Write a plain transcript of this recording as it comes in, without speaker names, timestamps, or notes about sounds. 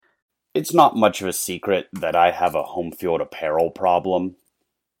It's not much of a secret that I have a home field apparel problem.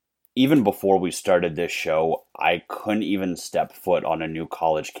 Even before we started this show, I couldn't even step foot on a new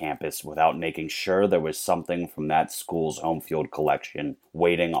college campus without making sure there was something from that school's home field collection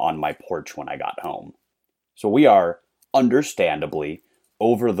waiting on my porch when I got home. So we are, understandably,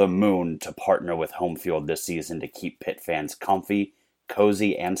 over the moon to partner with Home Field this season to keep Pitt fans comfy,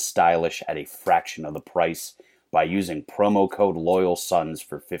 cozy, and stylish at a fraction of the price by using promo code LOYALSONS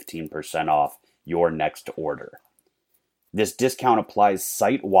for 15% off your next order. This discount applies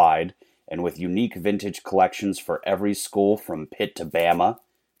site-wide and with unique vintage collections for every school from Pitt to Bama,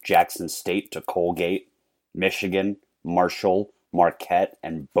 Jackson State to Colgate, Michigan, Marshall, Marquette,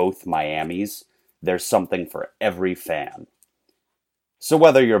 and both Miamis. There's something for every fan. So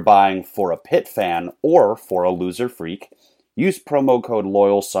whether you're buying for a Pitt fan or for a loser freak, use promo code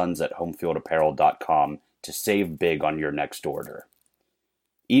LOYALSONS at homefieldapparel.com to save big on your next order.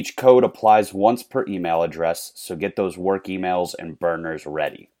 Each code applies once per email address, so get those work emails and burners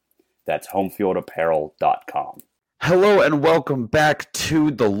ready. That's homefieldapparel.com. Hello and welcome back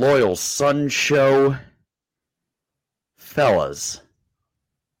to the Loyal Sun Show. Fellas,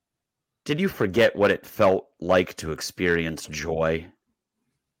 did you forget what it felt like to experience joy?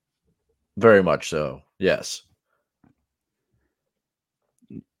 Very much so, yes.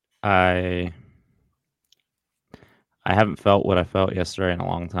 I haven't felt what I felt yesterday in a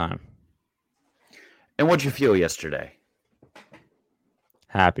long time. And what'd you feel yesterday?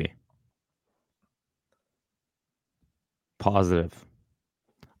 Happy. Positive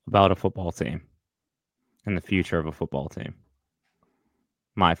about a football team and the future of a football team.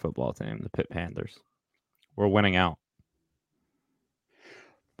 My football team, the Pitt Panthers. We're winning out.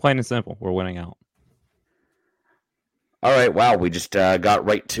 Plain and simple, we're winning out. All right, wow, we just got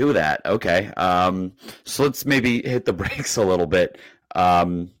right to that. Okay, so let's maybe hit the brakes a little bit.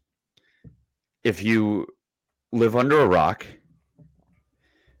 If you live under a rock,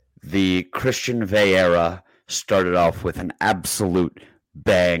 the Christian Veilleux started off with an absolute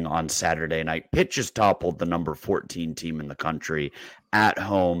bang on Saturday night. Pitt just toppled the number 14 team in the country at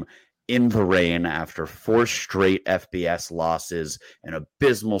home in the rain after 4 straight FBS losses, an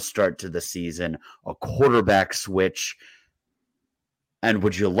abysmal start to the season, a quarterback switch. And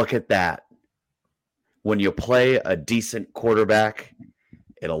would you look at that? When you play a decent quarterback,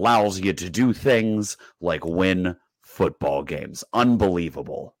 it allows you to do things like win football games.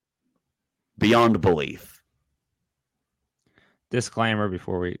 Unbelievable. Beyond belief. Disclaimer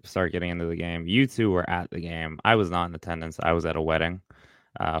before we start getting into the game. You two were at the game. I was not in attendance. I was at a wedding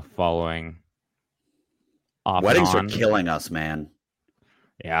following off Weddings and on. are killing us, man.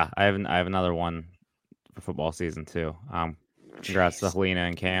 Yeah, I have another one for football season too. Congrats to Helena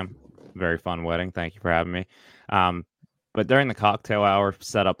and Cam. Very fun wedding. Thank you for having me. But during the cocktail hour,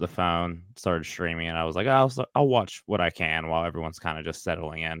 set up the phone, started streaming, and I was like, I'll watch what I can while everyone's kind of just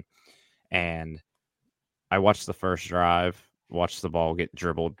settling in. And I watched the first drive, watched the ball get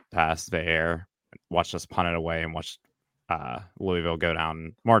dribbled past the air, watched us punt it away, and watched Louisville go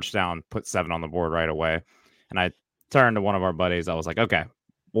down, march down, put 7 on the board right away. And I turned to one of our buddies. I was like, okay,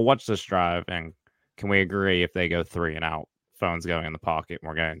 we'll watch this drive, and can we agree if they go 3 and out? Phone's going in the pocket, and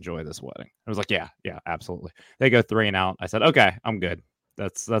we're going to enjoy this wedding. I was like, yeah, absolutely. They go 3 and out. I said, okay, I'm good.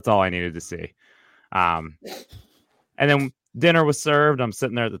 That's all I needed to see. And then dinner was served. I'm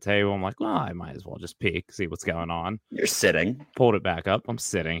sitting there at the table. I'm like, well, I might as well just peek, see what's going on. You're sitting. Pulled it back up. I'm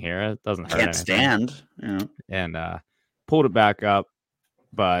sitting here. It doesn't hurt. Can't stand. Yeah. And pulled it back up.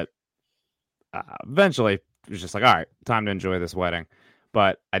 But eventually, it was just like, all right, time to enjoy this wedding.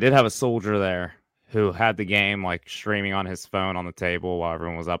 But I did have a soldier there who had the game like streaming on his phone on the table while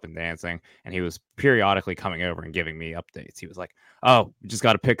everyone was up and dancing. And he was periodically coming over and giving me updates. He was like, oh, you just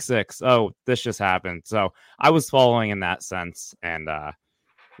got a pick 6. Oh, this just happened. So I was following in that sense and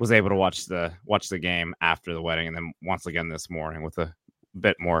was able to watch the game after the wedding. And then once again this morning with a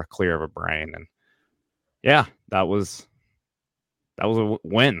bit more clear of a brain. And yeah, that was a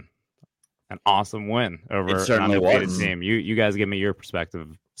win, an awesome win over It certainly an undefeated was. team. You guys give me your perspective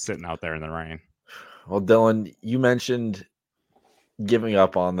sitting out there in the rain. Well, Dylan, you mentioned giving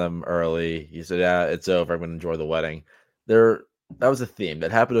up on them early. You said, yeah, it's over. I'm going to enjoy the wedding. That was a theme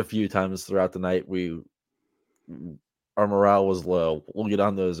that happened a few times throughout the night. Our morale was low. We'll get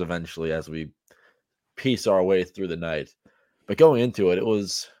on those eventually as we piece our way through the night. But going into it, it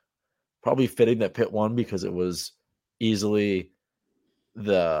was probably fitting that Pitt won because it was easily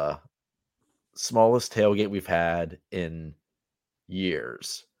the smallest tailgate we've had in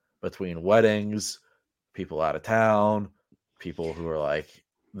years, between weddings, people out of town, people who are like,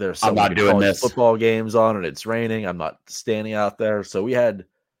 there's so I'm not many doing college this. football games on and it's raining. I'm not standing out there. So we had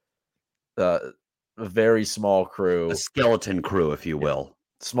a very small crew, A skeleton crew, if you will.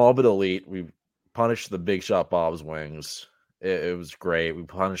 small but elite. We punished the Big Shot Bob's wings. It was great. We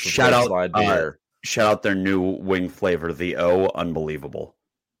punished the Shout out, slide beer. Shout out their new wing flavor, the O. Unbelievable.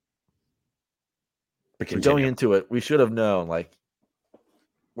 But Going continue. into it, we should have known. Like,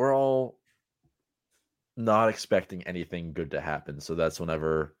 we're all not expecting anything good to happen. So that's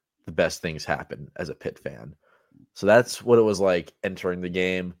whenever the best things happen as a Pitt fan. So that's what it was like entering the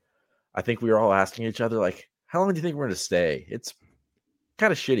game. I think we were all asking each other, like, how long do you think we're going to stay? It's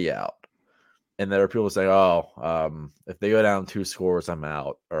kind of shitty out. And there are people saying, if they go down 2 scores, I'm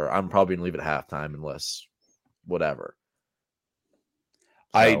out. Or I'm probably going to leave at halftime unless whatever.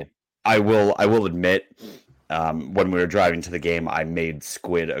 So, I will admit, when we were driving to the game, I made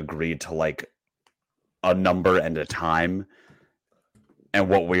Squid agree to like a number and a time. And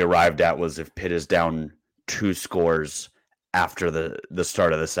what we arrived at was if Pitt is down 2 scores after the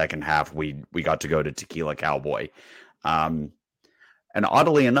start of the second half, we got to go to Tequila Cowboy. And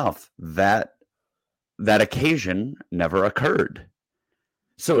oddly enough, that occasion never occurred.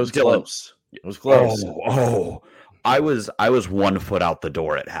 So it was Dylan, close. It was close. I was 1 foot out the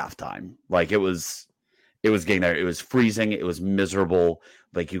door at halftime. Like it was getting there. It was freezing. It was miserable.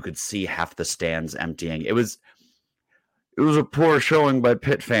 Like you could see half the stands emptying. It was a poor showing by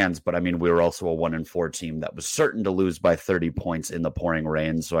Pitt fans, but I mean, we were also a 1-4 team that was certain to lose by 30 points in the pouring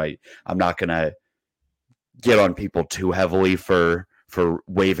rain. So I'm not going to get on people too heavily for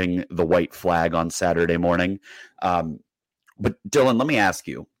waving the white flag on Saturday morning. But Dylan, let me ask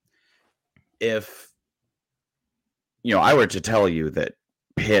you, if I were to tell you that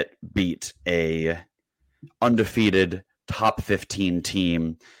Pitt beat a undefeated top 15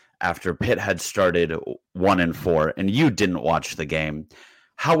 team after Pitt had started 1-4 and you didn't watch the game,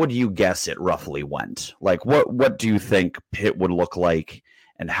 how would you guess it roughly went? Like what do you think Pitt would look like,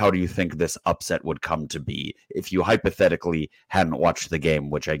 and how do you think this upset would come to be if you hypothetically hadn't watched the game,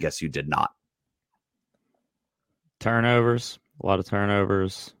 which I guess you did not? Turnovers, a lot of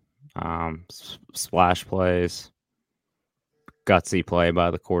turnovers, splash plays, gutsy play by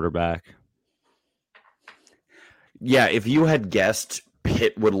the quarterback. Yeah, if you had guessed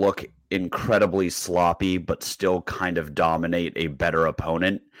Pitt would look incredibly sloppy but still kind of dominate a better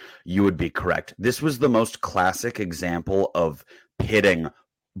opponent, you would be correct. This was the most classic example of pitting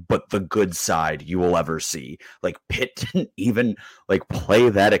but the good side you will ever see. Like Pitt didn't even play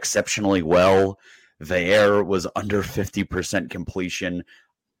that exceptionally well. Veilleux was under 50% completion.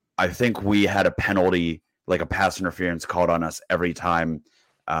 I think we had a penalty, like a pass interference called on us every time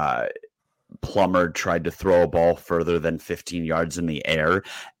Plummer tried to throw a ball further than 15 yards in the air.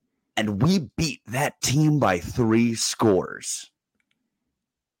 And we beat that team by 3 scores.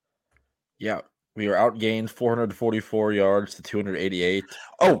 Yeah. We were outgained 444 yards to 288.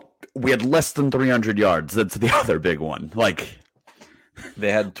 Oh, we had less than 300 yards. That's the other big one. Like,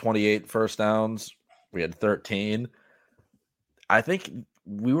 they had 28 first downs. We had 13. I think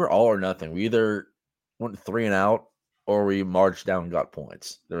we were all or nothing. We either went 3 and out or we marched down and got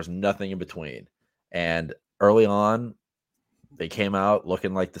points. There was nothing in between. And early on, they came out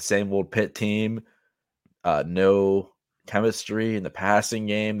looking like the same old Pitt team. No chemistry in the passing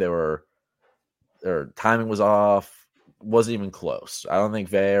game. Their timing was off. Wasn't even close. I don't think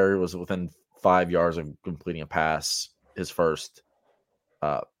Veilleux was within 5 yards of completing a pass his first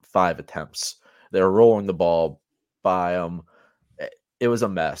 5 attempts. They were rolling the ball by him. It was a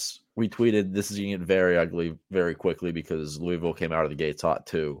mess. We tweeted, this is going to get very ugly very quickly because Louisville came out of the gates hot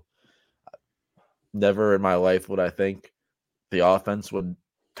too. Never in my life would I think the offense would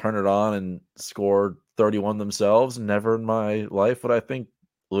turn it on and score 31 themselves. Never in my life would I think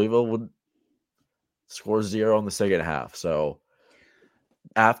Louisville would score 0 in the second half. So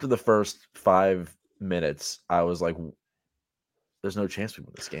after the first 5 minutes, I was like, there's no chance we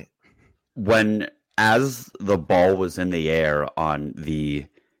win this game. As the ball was in the air on the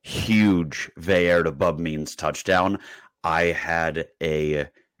huge Veilleux to Bub Means touchdown, I had a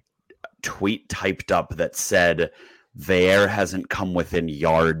tweet typed up that said, Veilleux hasn't come within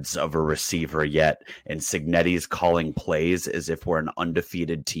yards of a receiver yet, and Signetti's calling plays as if we're an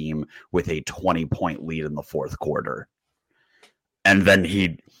undefeated team with a 20-point lead in the fourth quarter. And then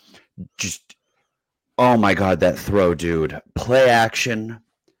he just, oh my God, that throw, dude. Play action,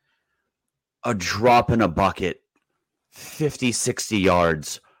 a drop in a bucket, 50, 60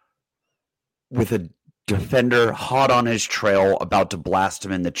 yards with a defender hot on his trail, about to blast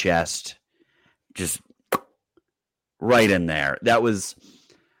him in the chest. Just right in there. That was,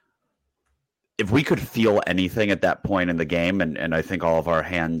 if we could feel anything at that point in the game, and I think all of our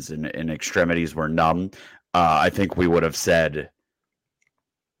hands and extremities were numb, I think we would have said,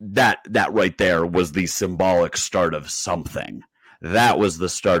 that right there was the symbolic start of something. That was the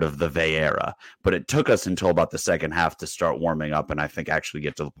start of the Veilleux era. But it took us until about the second half to start warming up, and I think actually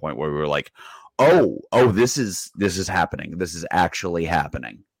get to the point where we were like, oh, this is happening. This is actually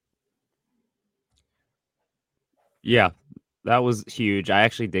happening. Yeah, that was huge. I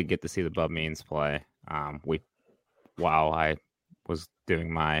actually did get to see the Bub Means play. While I was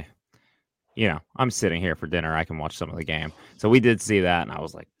doing my, I'm sitting here for dinner. I can watch some of the game. So we did see that, and I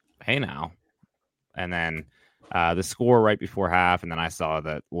was like, hey now. And then the score right before half, and then I saw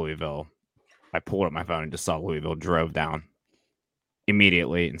that Louisville, I pulled up my phone and just saw Louisville drove down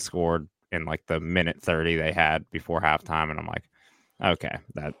immediately and scored in like the minute 30 they had before halftime. And I'm like, okay,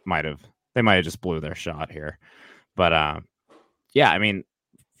 they might have just blew their shot here. But yeah, I mean,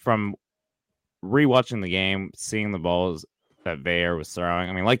 from rewatching the game, seeing the balls that Veilleux was throwing,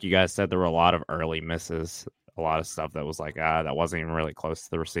 I mean, like you guys said, there were a lot of early misses, a lot of stuff that was like, that wasn't even really close to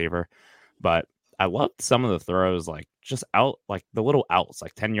the receiver. But I loved some of the throws, like just out, like the little outs,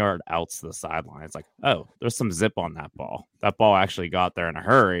 like 10-yard outs to the sideline. It's like, oh, there's some zip on that ball. That ball actually got there in a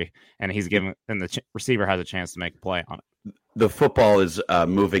hurry, and and the receiver has a chance to make a play on it. The football is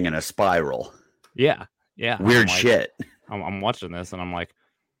moving in a spiral. Yeah. Weird shit. I'm watching this, and I'm like,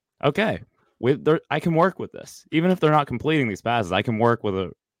 okay, I can work with this. Even if they're not completing these passes, I can work with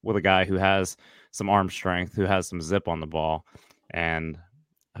a guy who has some arm strength, who has some zip on the ball, and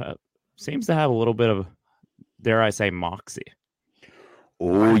seems to have a little bit of, dare I say, moxie.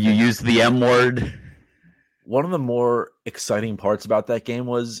 Oh, you used the M word. One of the more exciting parts about that game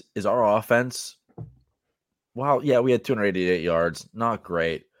is our offense. Wow, yeah, we had 288 yards. Not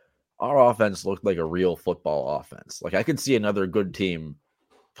great. Our offense looked like a real football offense. Like, I could see another good team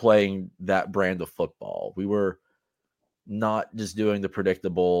playing that brand of football. We were not just doing the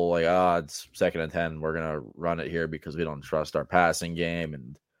predictable, like, it's 2nd and 10. We're going to run it here because we don't trust our passing game.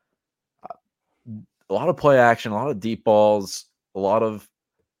 And a lot of play action, a lot of deep balls, a lot of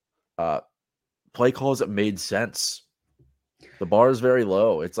play calls that made sense. The bar is very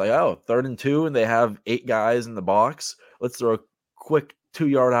low. It's like, 3rd and 2, and they have 8 guys in the box. Let's throw a quick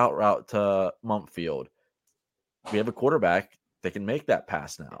 2-yard out route to Mumpfield. We have a quarterback that can make that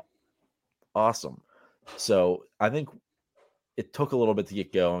pass now. Awesome. So I think it took a little bit to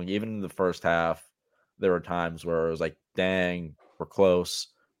get going. Even in the first half, there were times where it was like, dang, we're close.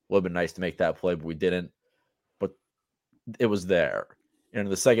 Would have been nice to make that play, but we didn't. But it was there. And in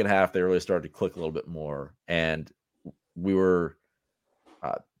the second half, they really started to click a little bit more. And we had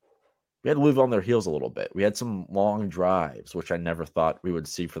Louisville on their heels a little bit. We had some long drives, which I never thought we would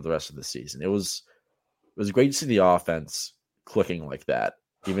see for the rest of the season. It was great to see the offense clicking like that,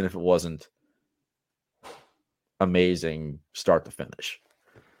 even if it wasn't amazing start to finish.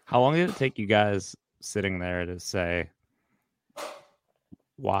 How long did it take you guys sitting there to say,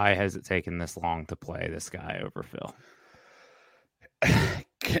 why has it taken this long to play this guy over Phil?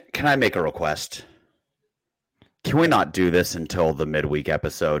 Can I make a request? Can we not do this until the midweek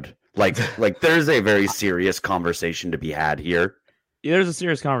episode? Like there's a very serious conversation to be had here. Yeah, there's a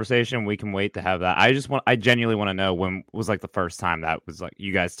serious conversation. We can wait to have that. I genuinely want to know when was like the first time that was like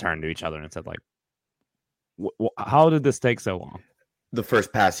you guys turned to each other and said like, how did this take so long? The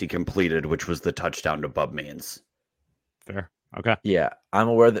first pass he completed, which was the touchdown to Bub Means. Fair. Okay. Yeah, I'm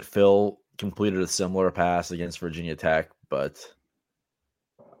aware that Phil completed a similar pass against Virginia Tech, but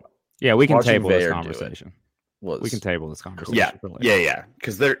yeah, we can table this conversation. We can table this conversation. Yeah.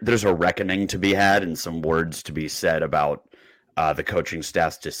 Because there's a reckoning to be had and some words to be said about the coaching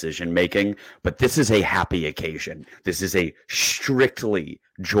staff's decision making. But this is a happy occasion. This is a strictly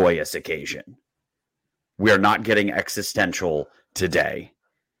joyous occasion. We are not getting existential today.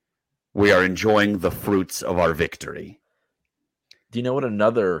 We are enjoying the fruits of our victory. Do you know what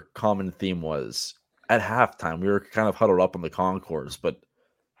another common theme was? At halftime, we were kind of huddled up on the concourse, but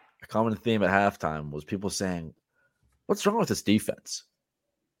a common theme at halftime was people saying, what's wrong with this defense?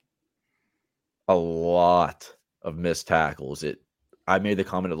 A lot of missed tackles. I made the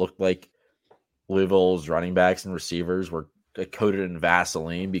comment, it looked like Louisville's running backs and receivers were coated in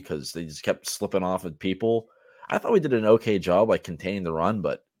Vaseline because they just kept slipping off of people. I thought we did an okay job like containing the run,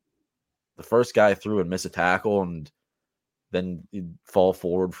 but the first guy threw and missed a tackle, and then you'd fall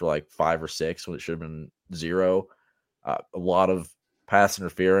forward for like 5 or 6 when it should have been 0. A lot of pass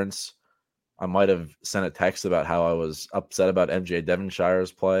interference. I might have sent a text about how I was upset about MJ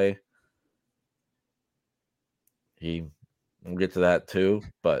Devonshire's play. We'll get to that too,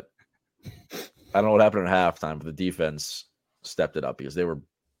 but I don't know what happened at halftime, but the defense stepped it up because they were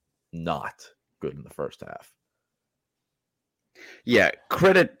not good in the first half. Yeah,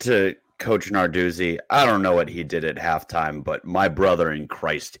 credit to Coach Narduzzi, I don't know what he did at halftime, but my brother in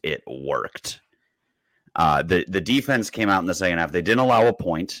Christ, it worked. The defense came out in the second half. They didn't allow a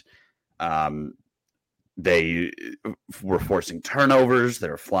point. They were forcing turnovers. They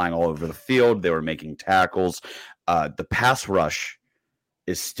were flying all over the field. They were making tackles. The pass rush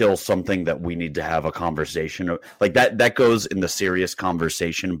is still something that we need to have a conversation. Like that goes in the serious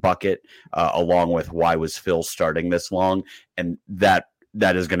conversation bucket, along with why was Phil starting this long? And that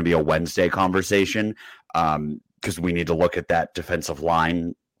is going to be a Wednesday conversation, because we need to look at that defensive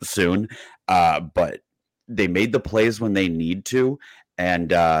line soon. But they made the plays when they need to.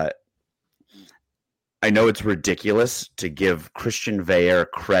 And I know it's ridiculous to give Christian Veilleux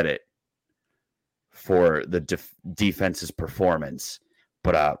credit for the defense's performance,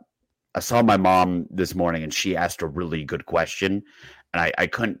 but I saw my mom this morning and she asked a really good question, and I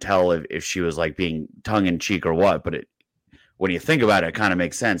couldn't tell if she was like being tongue-in-cheek or what, but when you think about it, it kind of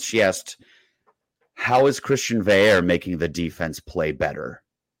makes sense. She asked, how is Christian Veilleux making the defense play better?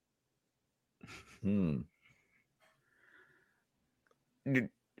 Hmm.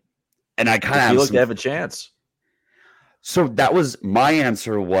 And I kind of feel like they have a chance. So that was my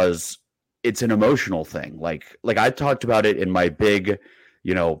answer. Was it's an emotional thing. Like I talked about it in my big,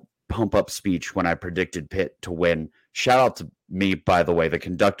 pump up speech when I predicted Pitt to win. Shout out to me, by the way, the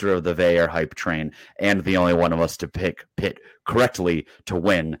conductor of the Veilleux hype train, and the only one of us to pick Pitt correctly to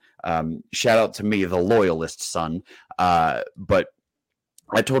win. Shout out to me, the loyalist son. But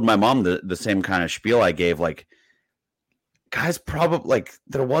I told my mom the same kind of spiel I gave, like, guys, probably like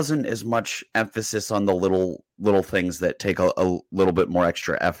there wasn't as much emphasis on the little things that take a little bit more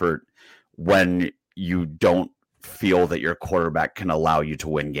extra effort when you don't feel that your quarterback can allow you to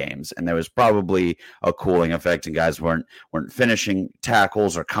win games. And there was probably a cooling effect, and guys weren't finishing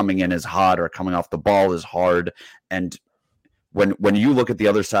tackles or coming in as hot or coming off the ball as hard. And when you look at the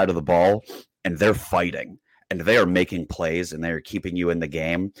other side of the ball and they're fighting and they are making plays and they're keeping you in the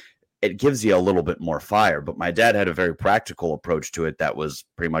game, it gives you a little bit more fire. But my dad had a very practical approach to it that was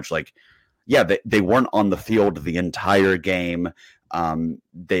pretty much like, yeah, they weren't on the field the entire game.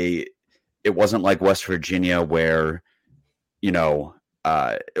 It wasn't like West Virginia where,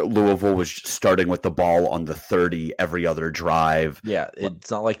 Louisville was starting with the ball on the 30 every other drive. Yeah, it's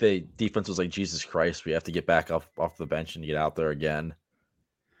not like the defense was like, Jesus Christ, we have to get back off the bench and get out there again.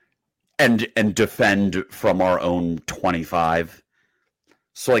 And defend from our own 25.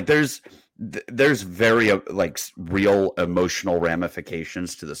 So like there's very real emotional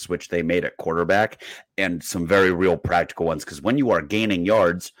ramifications to the switch they made at quarterback, and some very real practical ones, because when you are gaining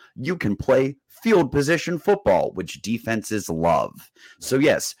yards, you can play field position football, which defenses love. So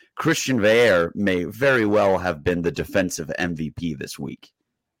yes, Christian Veilleux may very well have been the defensive MVP this week.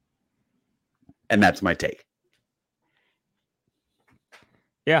 And that's my take.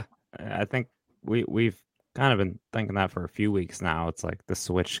 Yeah, I think we've kind of been thinking that for a few weeks now. It's like the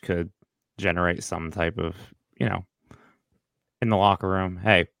switch could generate some type of, in the locker room,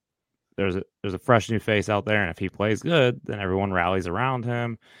 hey, there's a fresh new face out there, and if he plays good, then everyone rallies around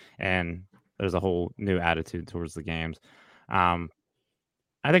him, and there's a whole new attitude towards the games. I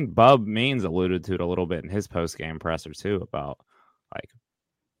think Bub Means alluded to it a little bit in his post-game presser too, about like,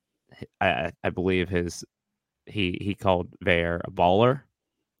 I believe he called Veilleux a baller.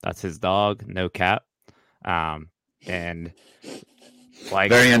 That's his dog, no cap. And like,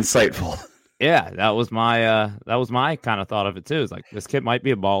 very insightful. Yeah, that was my kind of thought of it too. It's like, this kid might be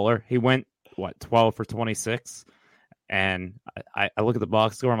a baller. He went 12 for 26, and I look at the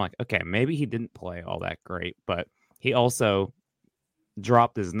box score. I'm like, okay, maybe he didn't play all that great, but he also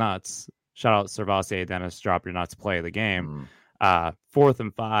dropped his nuts. Shout out Servassier Dennis, drop your nuts, play of the game. 4th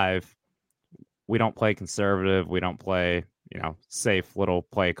and 5. We don't play conservative. We don't play, safe little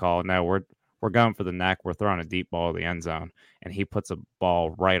play call. No, we're going for the neck. We're throwing a deep ball to the end zone, and he puts a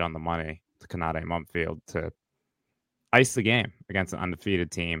ball right on the money to Kanade Mumpfield to ice the game against an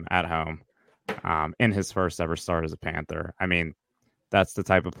undefeated team at home, in his first ever start as a Panther. I mean, that's the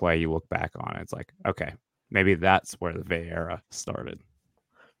type of play you look back on. It's like, okay, maybe that's where the Veilleux era started.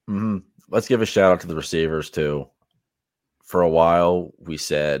 Mm-hmm. Let's give a shout out to the receivers too. For a while, we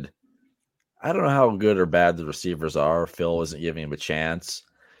said, I don't know how good or bad the receivers are. Phil isn't giving him a chance.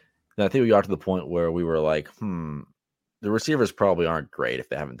 And I think we got to the point where we were like, the receivers probably aren't great if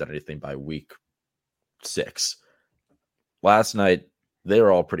they haven't done anything by week 6. Last night, they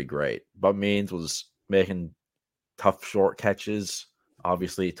were all pretty great. Bub Means was making tough short catches.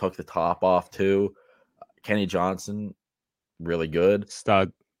 Obviously, took the top off too. Kenny Johnson, really good.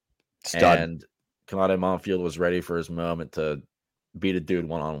 Stud. And Kanade Mumpfield was ready for his moment to beat a dude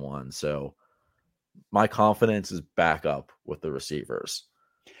one-on-one. So my confidence is back up with the receivers.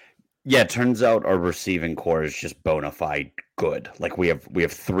 Yeah, it turns out our receiving core is just bona fide good. Like we have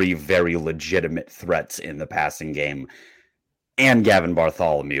 3 very legitimate threats in the passing game, and Gavin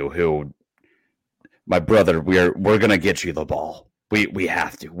Bartholomew, who, my brother, we're gonna get you the ball. We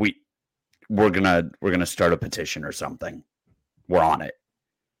have to. We're gonna start a petition or something. We're on it.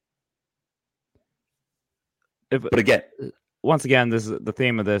 But again, once again, this is the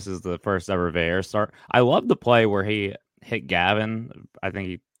theme of this is the first ever Veilleux start. I love the play where he hit Gavin. I think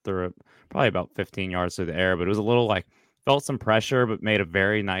he threw it probably about 15 yards through the air, but it was a little like felt some pressure, but made a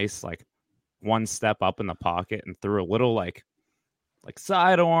very nice like one step up in the pocket and threw a little like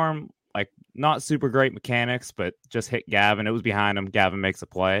side arm, like not super great mechanics, but just hit Gavin. It was behind him. Gavin makes a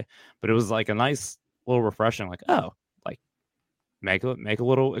play, but it was like a nice little refreshing, like, oh, like make a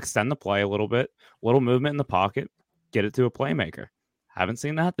little, extend the play a little bit, little movement in the pocket, get it to a playmaker. Haven't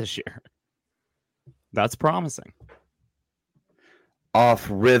seen that this year. That's promising. Off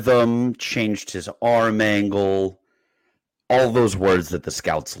rhythm, changed his arm angle, all those words that the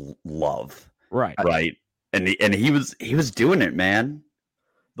scouts love. Right. And he was doing it, man.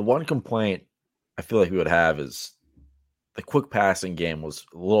 The one complaint I feel like we would have is the quick passing game was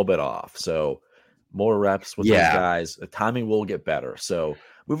a little bit off. So more reps with those guys, the timing will get better. So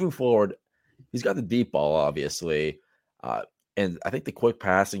moving forward, he's got the deep ball, obviously. And I think the quick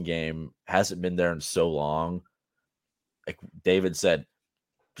passing game hasn't been there in so long. Like David said,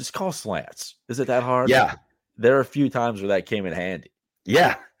 just call slants. Is it that hard? Yeah. There are a few times where that came in handy.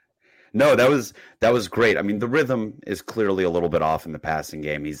 Yeah. No, that was great. I mean, the rhythm is clearly a little bit off in the passing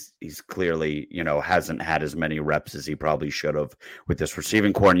game. He's clearly, hasn't had as many reps as he probably should have with this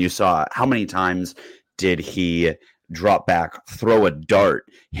receiving core. And you saw how many times did he drop back, throw a dart,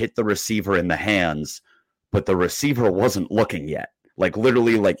 hit the receiver in the hands, but the receiver wasn't looking yet. Like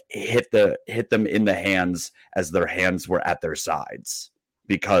literally like hit them in the hands as their hands were at their sides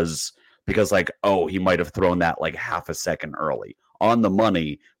because like, oh, he might have thrown that like half a second early, on the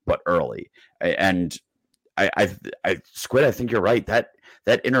money, but early. And Squid, I think you're right. That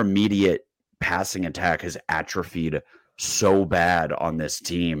intermediate passing attack has atrophied so bad on this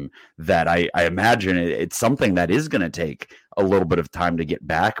team that I imagine it's something that is going to take a little bit of time to get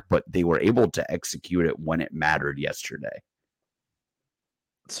back, but they were able to execute it when it mattered yesterday.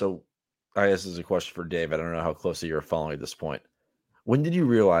 So I guess this is a question for Dave. I don't know how closely you're following at this point. When did you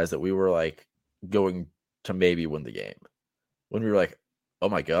realize that we were like going to maybe win the game? When we were like, oh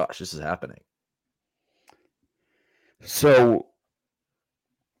my gosh, this is happening. So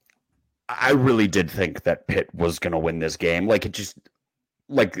I really did think that Pitt was going to win this game. Like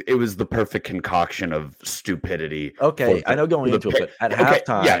it was the perfect concoction of stupidity. Okay, I know going into it, but at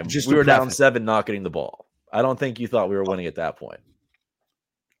halftime, we were down 7, not getting the ball. I don't think you thought we were winning at that point.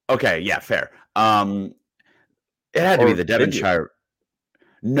 Okay, yeah, fair. It had to be the Devonshire.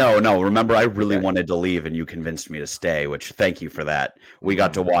 No. Remember, I really wanted to leave, and you convinced me to stay, which thank you for that. We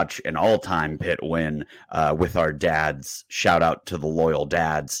got to watch an all-time Pitt win with our dads. Shout out to the loyal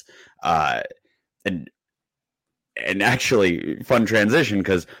dads. And actually, fun transition,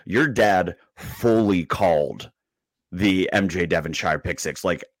 because your dad fully called the MJ Devonshire pick six.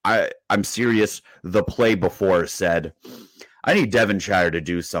 Like, I'm serious. The play before said, I need Devonshire to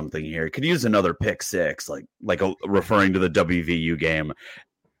do something here. Could use another pick six, like referring to the WVU game.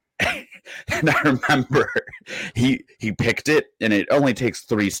 And I remember he picked it, and it only takes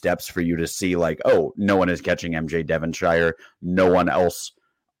 3 steps for you to see, like, oh, no one is catching MJ Devonshire. No one else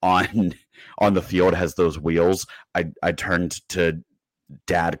on the field has those wheels. I turned to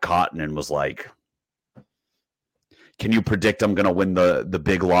Dad Cotton and was like, can you predict I'm going to win the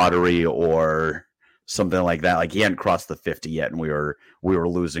big lottery or something like that? Like, he hadn't crossed the 50 yet, and we were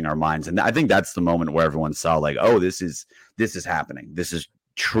losing our minds. And I think that's the moment where everyone saw, like, oh, this is happening. This is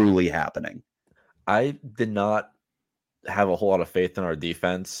truly happening. I did not have a whole lot of faith in our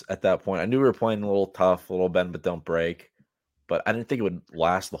defense at that point. I knew we were playing a little tough, a little bend but don't break, but I didn't think it would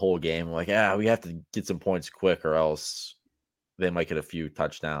last the whole game. Like, we have to get some points quick or else they might get a few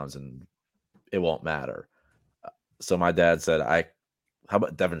touchdowns and it won't matter. So my dad said, how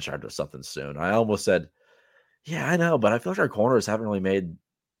about Devonshire does something soon? I almost said, yeah, I know, but I feel like our corners haven't really made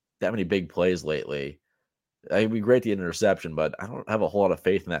that many big plays lately. It'd be great to get an interception, but I don't have a whole lot of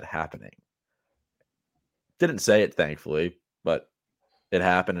faith in that happening. Didn't say it, thankfully, but it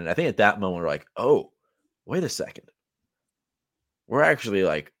happened. And I think at that moment, we're like, oh, wait a second. We're actually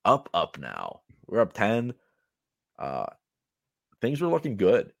like up now. We're up 10. Things were looking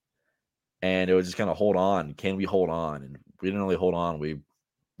good. And it was just kind of hold on. Can we hold on? And we didn't really hold on. We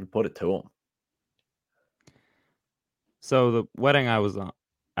put it to them. So the wedding I was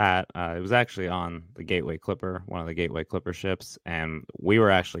at it was actually on the Gateway Clipper, one of the Gateway Clipper ships, and we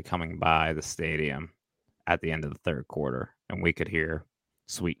were actually coming by the stadium at the end of the third quarter, and we could hear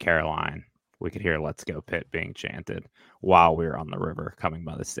Sweet Caroline. We could hear Let's Go Pitt being chanted while we were on the river coming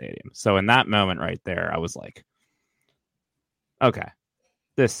by the stadium. So in that moment right there, I was like, okay,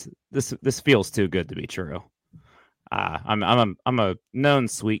 this feels too good to be true. I'm a known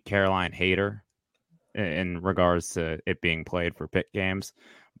Sweet Caroline hater in regards to it being played for Pitt games,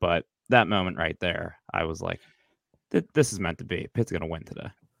 but that moment right there, I was like, this is meant to be. Pitt's going to win today.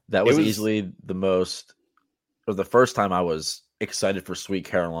 That was easily the first time I was excited for Sweet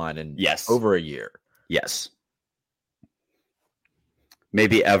Caroline in over a year. Yes.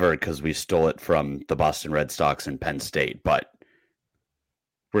 Maybe ever, because we stole it from the Boston Red Sox and Penn State, but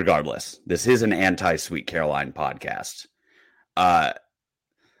regardless, this is an anti-Sweet Caroline podcast.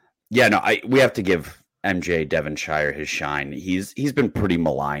 We have to give MJ Devonshire his shine. He's been pretty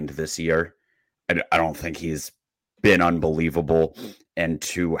maligned this year. I don't think he's been unbelievable. And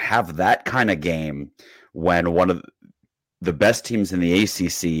to have that kind of game when one of the best teams in the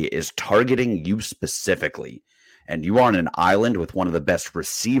ACC is targeting you specifically, and you are on an island with one of the best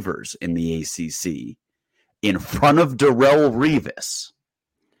receivers in the ACC in front of Darrelle Revis.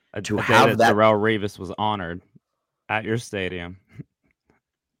 To have that, Darrelle Revis was honored at your stadium.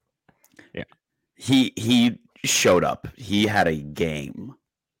 Yeah, he showed up. He had a game,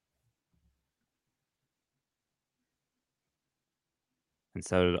 and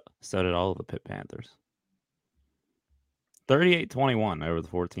so did all of the Pitt Panthers. 38-21 over the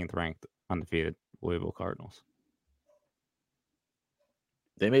 14th ranked undefeated Louisville Cardinals.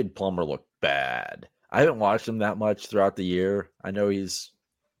 They made Plummer look bad. I haven't watched him that much throughout the year. I know he's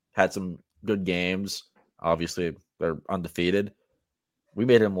had some good games. Obviously, they're undefeated. We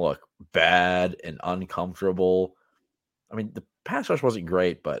made him look bad and uncomfortable. I mean, the pass rush wasn't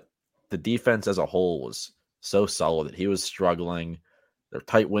great, but the defense as a whole was so solid that he was struggling. They're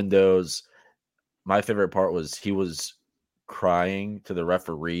tight windows. My favorite part was he was crying to the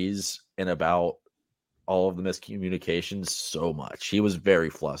referees and about all of the miscommunications so much. He was very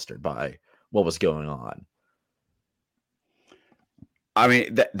flustered by what was going on. I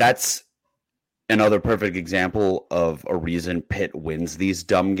mean, that's another perfect example of a reason Pitt wins these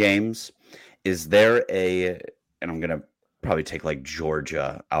dumb games. Is there and I'm going to probably take like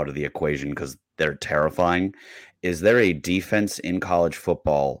Georgia out of the equation because they're terrifying. Is there a defense in college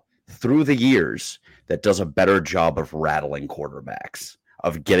football through the years that does a better job of rattling quarterbacks,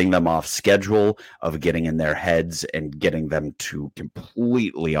 of getting them off schedule, of getting in their heads and getting them to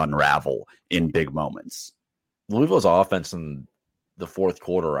completely unravel in big moments? Louisville's offense in the fourth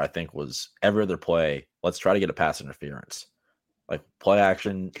quarter, I think, was every other play, let's try to get a pass interference. Like play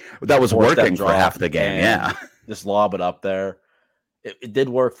action. That was working for half the game, yeah. Just lob it up there. It did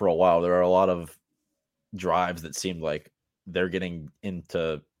work for a while. There are a lot of drives that seemed like they're getting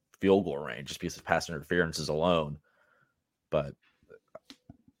into field goal range just because of pass interferences alone. But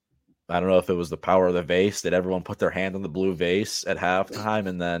I don't know if it was the power of the vase that everyone put their hand on the blue vase at halftime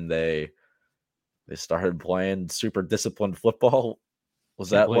and then they started playing super disciplined football. Was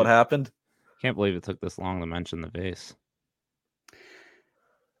that what happened? Can't believe it took this long to mention the vase.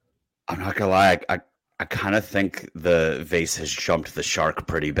 I'm not gonna lie, I kind of think the vase has jumped the shark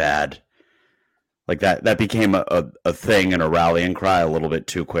pretty bad. Like that became a thing and a rallying cry a little bit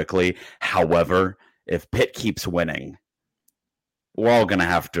too quickly. However, if Pitt keeps winning, we're all gonna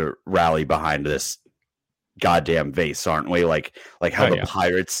have to rally behind this goddamn vase, aren't we? Like how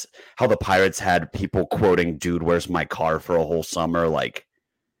the Pirates had people quoting "Dude, where's my car?" for a whole summer. Like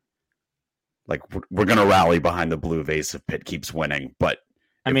we're gonna rally behind the blue vase if Pitt keeps winning. But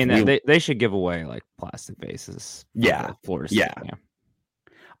I mean, they should give away like plastic vases. Yeah, floors. Yeah.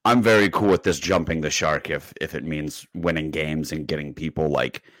 I'm very cool with this jumping the shark if it means winning games and getting people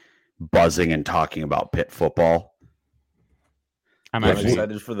like buzzing and talking about Pitt football. I'm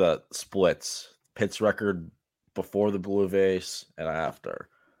excited for the splits. Pitt's record before the blue vase and after.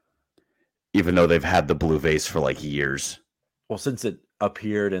 Even though they've had the blue vase for like years. Well, since it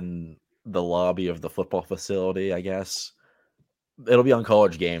appeared in the lobby of the football facility, I guess. It'll be on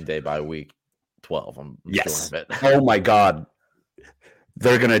College Game Day by week 12. I'm yes. sure of it. Oh my God.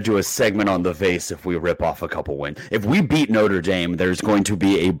 They're going to do a segment on the vase if we rip off a couple wins. If we beat Notre Dame, there's going to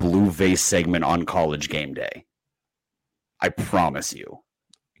be a blue vase segment on College Game Day. I promise you.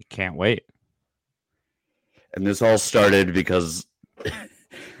 Can't wait. And this all started because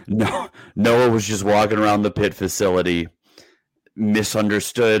Noah was just walking around the Pitt facility,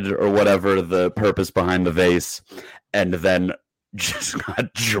 misunderstood or whatever the purpose behind the vase, and then just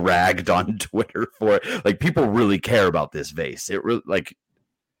got dragged on Twitter for it. Like, people really care about this vase. It really, like,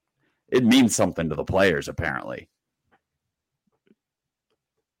 It means something to the players, apparently.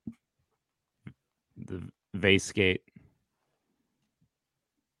 The vase gate.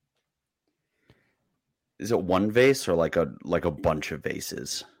 Is it one vase or like a bunch of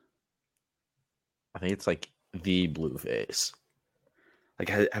vases? I think it's like the blue vase. Like,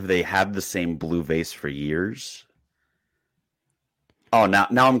 have they had the same blue vase for years? Oh, now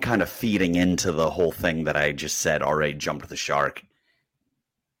I'm kind of feeding into the whole thing that I just said already jumped the shark.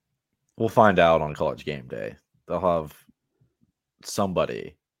 We'll find out on College Game Day. They'll have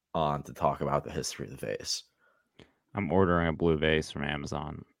somebody on to talk about the history of the vase. I'm ordering a blue vase from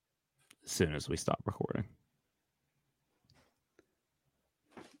Amazon as soon as we stop recording.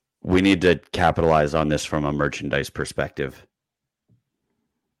 We need to capitalize on this from a merchandise perspective.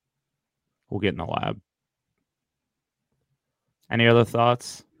 We'll get in the lab. Any other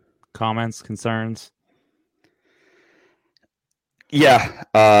thoughts, comments, concerns? Yeah,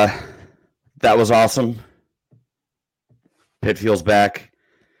 that was awesome. Pitt feels back.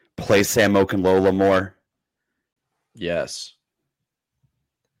 Play Sam Okunlola more. Yes.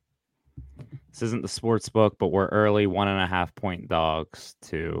 This isn't the sports book, but we're early 1.5 point dogs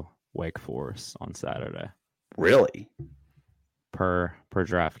to Wake Forest on Saturday. Really? Per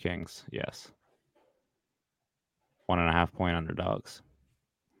DraftKings, yes. 1.5 point underdogs.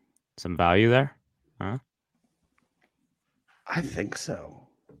 Some value there, huh? I think so.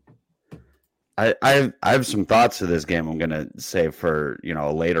 I have some thoughts to this game I'm gonna save for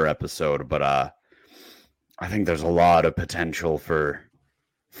a later episode, but I think there's a lot of potential for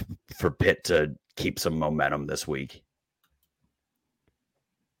Pitt to keep some momentum this week.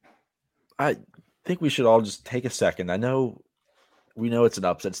 I think we should all just take a second. We know it's an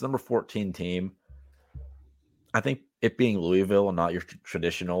upset. It's the number 14 team. I think it being Louisville and not your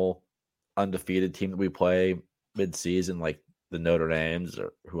traditional undefeated team that we play mid-season, like the Notre Dames,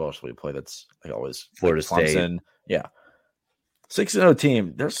 or who else we play that's like always Florida State. Clemson. Yeah. 6-0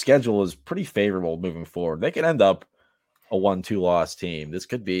 team, their schedule is pretty favorable moving forward. They could end up a 1-2 loss team. This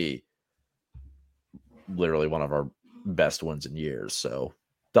could be literally one of our best wins in years. So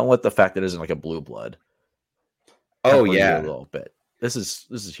don't let the fact that it isn't like a blue blood. Oh temper you yeah, a little bit. This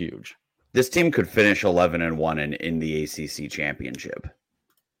is huge. this team could finish 11-1 in the ACC championship.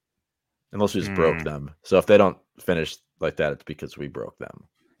 Unless we just broke them. So if they don't finish like that, it's because we broke them.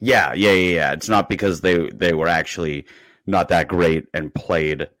 Yeah. It's not because they were actually not that great and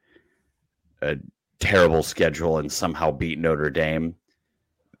played a terrible schedule and somehow beat Notre Dame.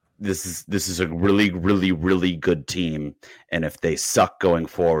 This is a really, really, really good team, and if they suck going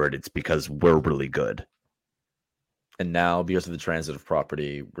forward, it's because we're really good. And now, because of the transitive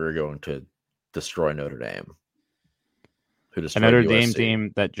property, we're going to destroy Notre Dame. Who A destroyed Notre USC. Dame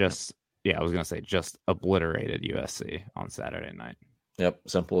team that just obliterated USC on Saturday night. Yep,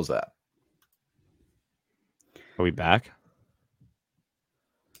 simple as that. Are we back?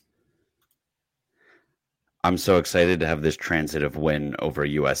 I'm so excited to have this transitive win over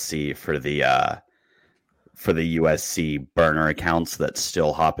USC for the USC burner accounts that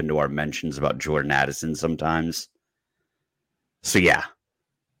still hop into our mentions about Jordan Addison sometimes. So yeah,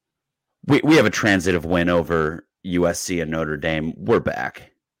 we have a transitive win over USC and Notre Dame. We're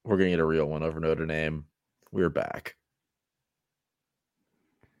back. We're going to get a real one over Notre Dame. We're back.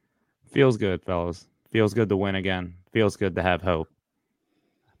 Feels good, fellas. Feels good to win again. Feels good to have hope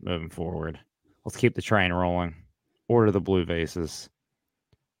moving forward. Let's keep the train rolling. Order the blue vases.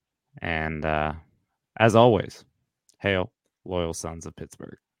 And as always, hail, loyal sons of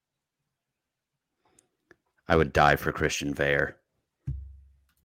Pittsburgh. I would die for Christian Veilleux.